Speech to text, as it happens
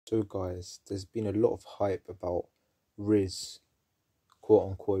So guys, there's been a lot of hype about RIZZ,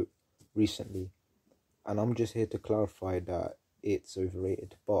 quote unquote, recently, and I'm just here to clarify that it's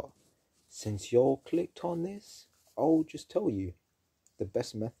overrated. But since y'all clicked on this, I'll just tell you the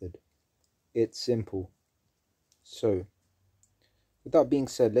best method. It's simple. So, with that being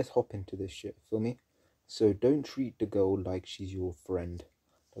said, let's hop into this shit, feel me? So don't treat the girl like she's your friend.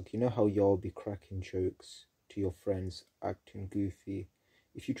 Like, you know how y'all be cracking jokes to your friends, acting goofy.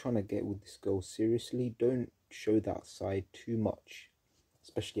 If you're trying to get with this girl seriously, don't show that side too much,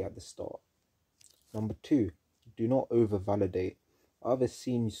 especially at the start. Number two, do not over validate. I've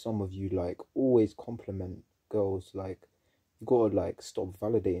seen some of you like always compliment girls. Like, you gotta like stop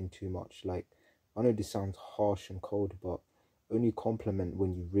validating too much. Like, I know this sounds harsh and cold, but only compliment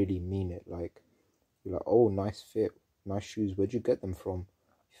when you really mean it. Like, you're like, oh, nice fit, nice shoes, where'd you get them from?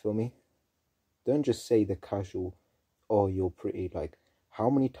 You feel me? Don't just say the casual, oh, you're pretty. Like, how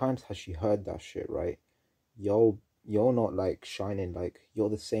many times has she heard that shit, right? You're not like shining, like you're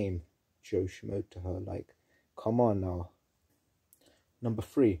the same Joe Schmo to her. Like, come on now. Number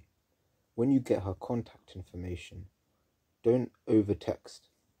three, when you get her contact information, don't over text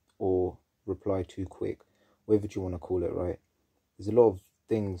or reply too quick, whatever you want to call it, right? There's a lot of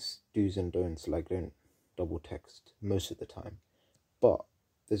things, do's and don'ts, like don't double text most of the time. But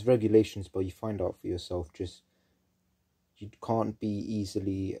there's regulations, but you find out for yourself. Just, you can't be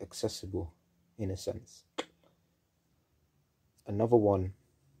easily accessible in a sense. Another one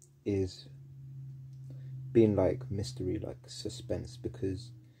is being like mystery, like suspense,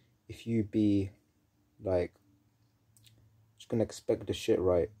 because if you be like just gonna expect the shit,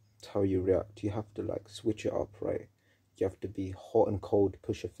 right, to how you react, you have to like switch it up, right? You have to be hot and cold,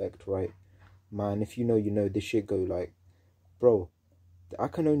 push effect, right? Man, if you know this shit go like, bro, I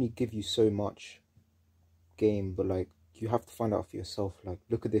can only give you so much game, but like you have to find out for yourself. Like,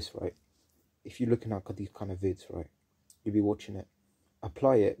 look at this, right? If you're looking at these kind of vids, right, you'll be watching it,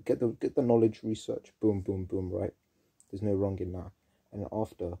 apply it, get the knowledge, research, boom boom boom, right? There's no wrong in that. And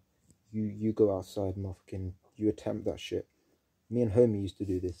after you go outside, motherfucking, you attempt that shit. Me and homie used to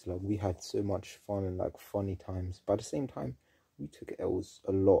do this. Like, we had so much fun and like funny times, but at the same time we took L's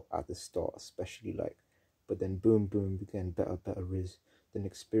a lot at the start, especially like, but then boom boom, we getting better RIZZ. Then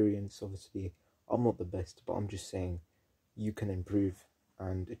experience, obviously I'm not the best, but I'm just saying you can improve,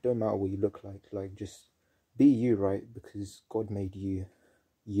 and it don't matter what you look like just be you, right? Because God made you.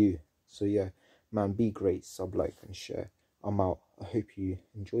 So yeah, man, be great, sub, like and share. I'm out. I hope you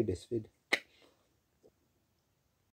enjoyed this vid.